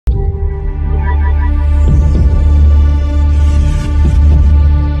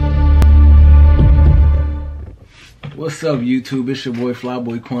What's up, YouTube? It's your boy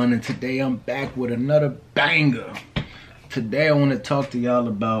Flyboi Quan, and today I'm back with another banger. Today I want to talk to y'all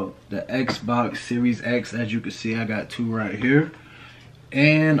about the Xbox Series X. As you can see, I got two right here.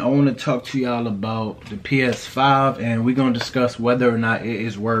 And I want to talk to y'all about the PS5, and we're going to discuss whether or not it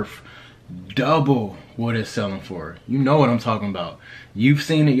is worth double what it's selling for. You know what I'm talking about. You've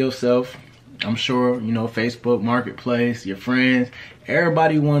seen it yourself. I'm sure, you know, Facebook Marketplace, your friends,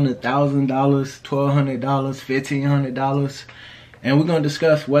 everybody won $1,000, $1,200, $1,500. And we're going to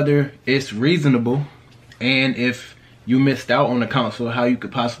discuss whether it's reasonable, and if you missed out on the console, how you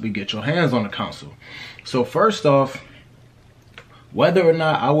could possibly get your hands on the console. So first off, whether or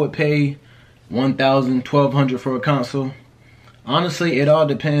not I would pay $1,000, $1,200 for a console, honestly, it all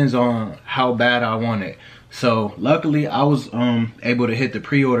depends on how bad I want it. So luckily I was able to hit the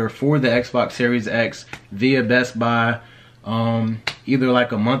pre-order for the Xbox Series X via Best Buy either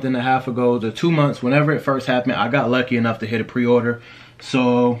like a month and a half ago to 2 months. Whenever it first happened, I got lucky enough to hit a pre-order.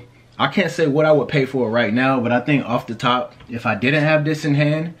 So I can't say what I would pay for it right now, but I think off the top, if I didn't have this in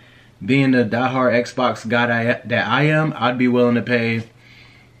hand, being the diehard Xbox guy that I am, I'd be willing to pay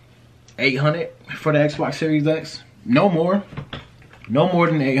 $800 for the Xbox Series X. No more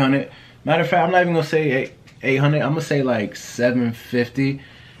than $800. Matter of fact, I'm not even gonna say $800. I'm gonna say like $750.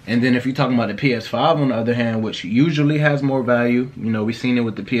 And then if you're talking about the PS5 on the other hand, which usually has more value, you know, we've seen it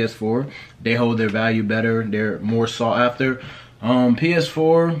with the PS4. They hold their value better. They're more sought after.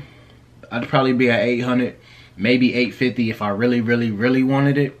 PS4, I'd probably be at $800, maybe $850 if I really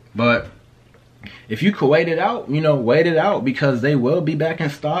wanted it. But if you could wait it out, you know, wait it out, because they will be back in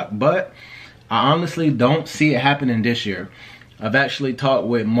stock. But I honestly don't see it happening this year. I've actually talked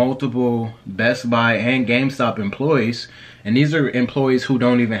with multiple Best Buy and GameStop employees, and these are employees who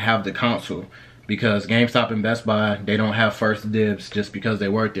don't even have the console, because GameStop and Best Buy, they don't have first dibs just because they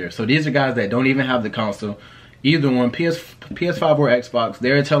work there. So these are guys that don't even have the console, either one, PS5 or Xbox.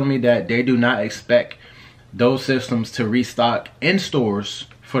 They're telling me that they do not expect those systems to restock in stores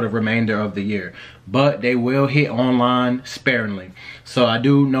for the remainder of the year, but they will hit online sparingly. So I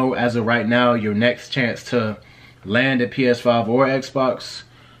do know as of right now, your next chance to land a PS5 or Xbox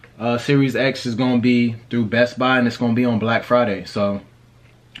Series X is going to be through Best Buy, and it's going to be on Black Friday. So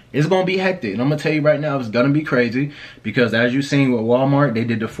it's going to be hectic, and I'm going to tell you right now, it's going to be crazy, because as you've seen with Walmart, they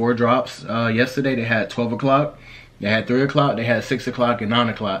did the 4 drops yesterday. They had 12 o'clock, they had 3 o'clock, they had 6 o'clock and 9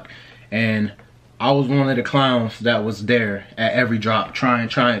 o'clock, and I was one of the clowns that was there at every drop, trying.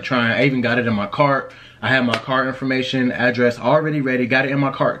 I even got it in my cart. I had my cart information, address already ready, got it in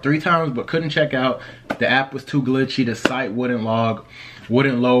my cart 3 times, but couldn't check out. The app was too glitchy, the site wouldn't load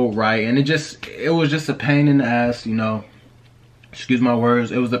right, and it was just a pain in the ass, you know. Excuse my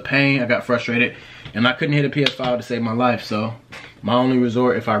words, it was a pain. I got frustrated, and I couldn't hit a PS5 to save my life. So my only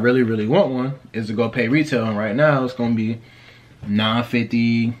resort, if I really want one, is to go pay retail, and right now it's gonna be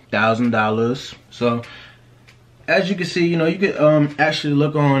 $950, $1,000. So as you can see, you know, you could actually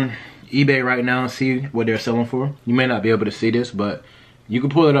look on eBay right now and see what they're selling for. You may not be able to see this, but you can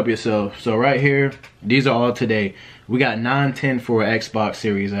pull it up yourself. So right here, these are all today. We got $910 for Xbox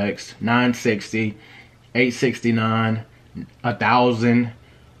Series X, $960, $869, $1,000,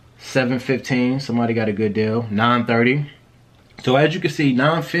 $715. Somebody got a good deal, $930. So as you can see,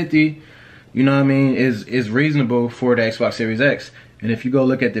 $950, you know what I mean, is reasonable for the Xbox Series X. And if you go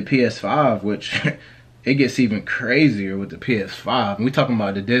look at the PS5, which it gets even crazier with the PS5. And we're talking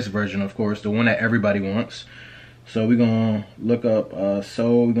about the disc version, of course, the one that everybody wants. So we're gonna look up we're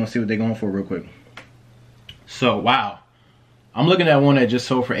gonna see what they're going for real quick. So wow, I'm looking at one that just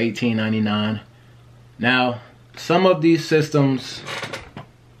sold for $18.99. Now some of these systems,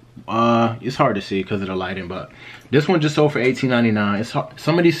 it's hard to see because of the lighting, but this one just sold for $18.99.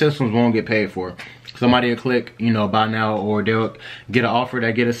 Some of these systems won't get paid for. Somebody will click, you know, buy now, or they'll get an offer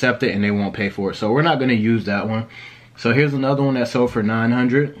that get accepted and they won't pay for it. So we're not going to use that one. So here's another one that sold for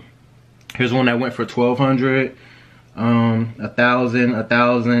 $900. Here's one that went for $1,200, $1,000,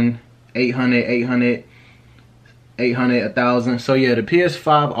 $1,000, $800, $1,000. So yeah, the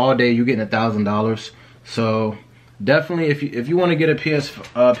PS5 all day you're getting $1,000. So definitely, if you want to get a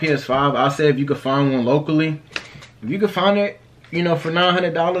PS5, I'll say if you could find one locally, if you could find it, you know, for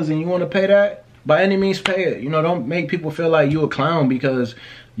 $900 and you want to pay that, by any means pay it. You know, don't make people feel like you a clown because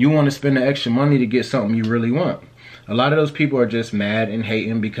you want to spend the extra money to get something you really want. A lot of those people are just mad and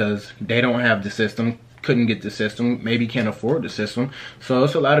hating because they don't have the system, couldn't get the system, maybe can't afford the system. So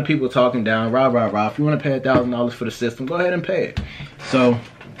it's a lot of people talking down, rah. If you want to pay $1,000 for the system, go ahead and pay it. So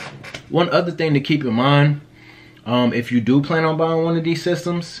one other thing to keep in mind, if you do plan on buying one of these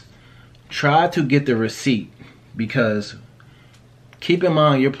systems, try to get the receipt, because keep in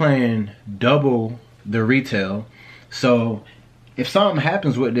mind you're paying double the retail So if something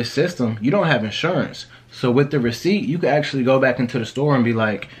happens with this system, you don't have insurance. So with the receipt, you can actually go back into the store and be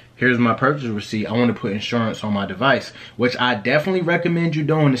like, here's my purchase receipt. I want to put insurance on my device, which I definitely recommend you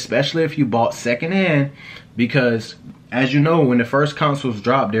doing, especially if you bought secondhand, because as you know, when the first consoles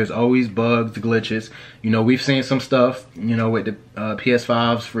drop, there's always bugs, glitches. You know, we've seen some stuff, you know, with the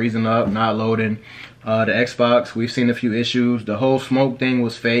PS5s freezing up, not loading. The Xbox, we've seen a few issues. The whole smoke thing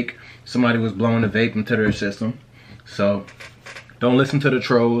was fake. Somebody was blowing a vape into their system. So don't listen to the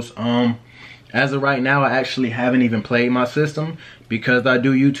trolls. As of right now, I actually haven't even played my system because I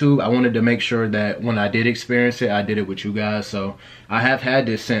do YouTube. I wanted to make sure that when I did experience it, I did it with you guys. So I have had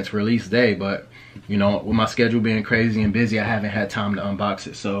this since release day, but you know, with my schedule being crazy and busy, I haven't had time to unbox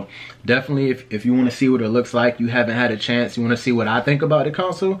it. So definitely, if you want to see what it looks like, you haven't had a chance, you want to see what I think about the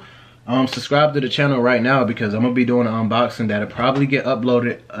console, subscribe to the channel right now, because I'm gonna be doing an unboxing that'll probably get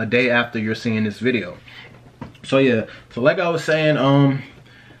uploaded a day after you're seeing this video. So yeah, so like I was saying,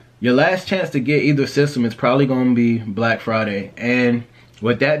 your last chance to get either system is probably gonna be Black Friday. And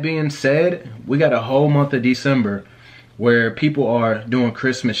with that being said, we got a whole month of December where people are doing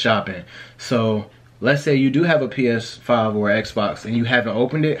Christmas shopping. So let's say you do have a PS5 or Xbox and you haven't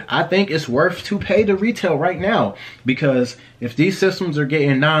opened it, I think it's worth to pay the retail right now, because if these systems are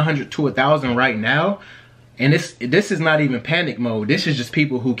getting 900 to 1,000 right now, and this is not even panic mode, this is just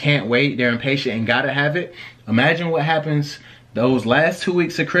people who can't wait, they're impatient and gotta have it. Imagine what happens those last 2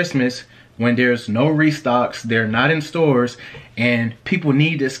 weeks of Christmas when there's no restocks, they're not in stores, and people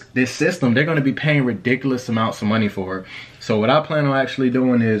need this system. They're gonna be paying ridiculous amounts of money for it. So what I plan on actually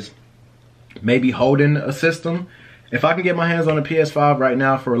doing is maybe holding a system. If I can get my hands on a PS5 right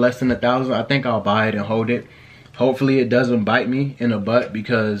now for less than 1,000, I think I'll buy it and hold it. Hopefully it doesn't bite me in the butt,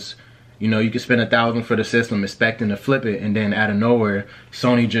 because you know, you can spend 1,000 for the system expecting to flip it, and then out of nowhere,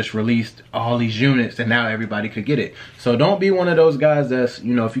 Sony just released all these units and now everybody could get it. So don't be one of those guys that's,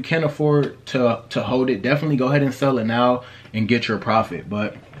 you know, if you can't afford to hold it, definitely go ahead and sell it now and get your profit.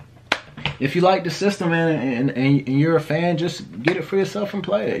 But if you like the system, man, and you're a fan, just get it for yourself and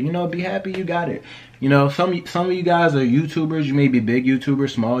play it. You know, be happy you got it. You know, some of you guys are YouTubers. You may be big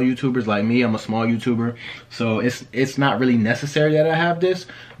YouTubers, small YouTubers like me. I'm a small YouTuber. So it's not really necessary that I have this,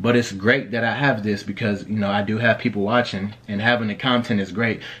 but it's great that I have this because, you know, I do have people watching, and having the content is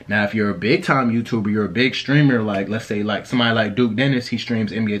great. Now, if you're a big time YouTuber, you're a big streamer, like let's say like somebody like Duke Dennis, he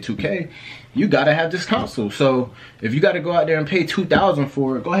streams NBA 2K, you gotta have this console. So if you gotta go out there and pay 2,000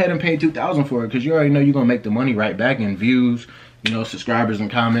 for it, go ahead and pay 2,000 for it, because you already know you're gonna make the money right back in views, you know, subscribers and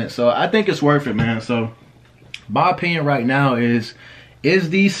comments. So I think it's worth it, man. So my opinion right now is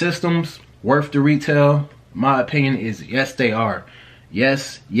these systems worth the retail? My opinion is yes, they are.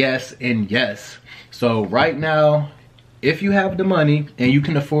 Yes, yes, and yes. So right now, if you have the money and you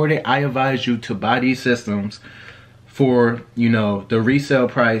can afford it, I advise you to buy these systems for, you know, the resale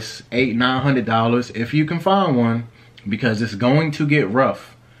price, $800–900 if you can find one, because it's going to get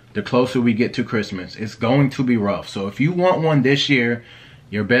rough the closer we get to Christmas. It's going to be rough. So if you want one this year,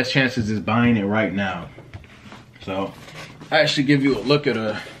 your best chances is buying it right now. So I actually give you a look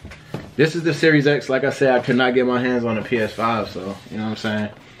at this is the Series X. Like I said, I could not get my hands on a PS5, so you know what I'm saying,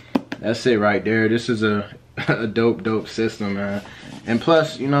 that's it right there. This is a dope system, man. And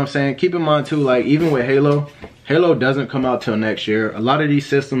plus, you know what I'm saying, keep in mind too, like even with Halo doesn't come out till next year. A lot of these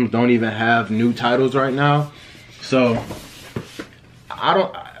systems don't even have new titles right now. So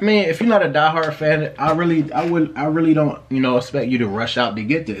I mean, if you're not a diehard fan, I really don't, you know, expect you to rush out to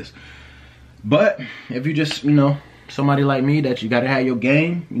get this. But if you just, you know, somebody like me that you gotta have your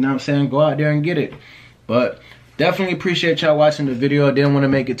game, you know what I'm saying, go out there and get it. But definitely appreciate y'all watching the video. I didn't want to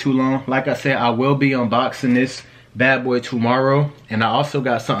make it too long. Like I said, I will be unboxing this bad boy tomorrow, and I also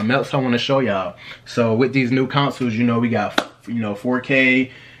got something else I want to show y'all. So with these new consoles, you know, we got, you know,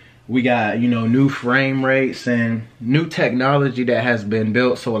 4K, we got, you know, new frame rates and new technology that has been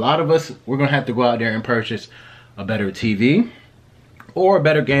built. So a lot of us, we're gonna have to go out there and purchase a better TV or a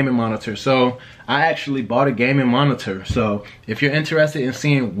better gaming monitor. So I actually bought a gaming monitor. So if you're interested in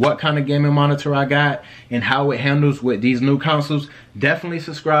seeing what kind of gaming monitor I got and how it handles with these new consoles, definitely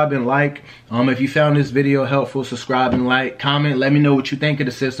subscribe and like. If you found this video helpful, subscribe and like, comment, let me know what you think of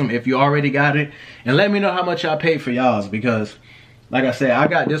the system if you already got it, and let me know how much I paid for y'all's, because like I said, I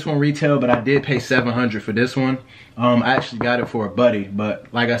got this one retail, but I did pay $700 for this one. I actually got it for a buddy, but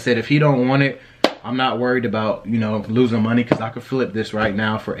like I said, if he don't want it, I'm not worried about, you know, losing money, because I could flip this right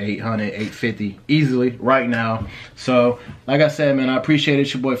now for $800, $850 easily right now. So like I said, man, I appreciate it.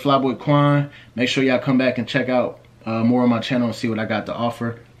 It's your boy Flyboi Quan. Make sure y'all come back and check out more on my channel and see what I got to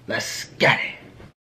offer. Let's get it.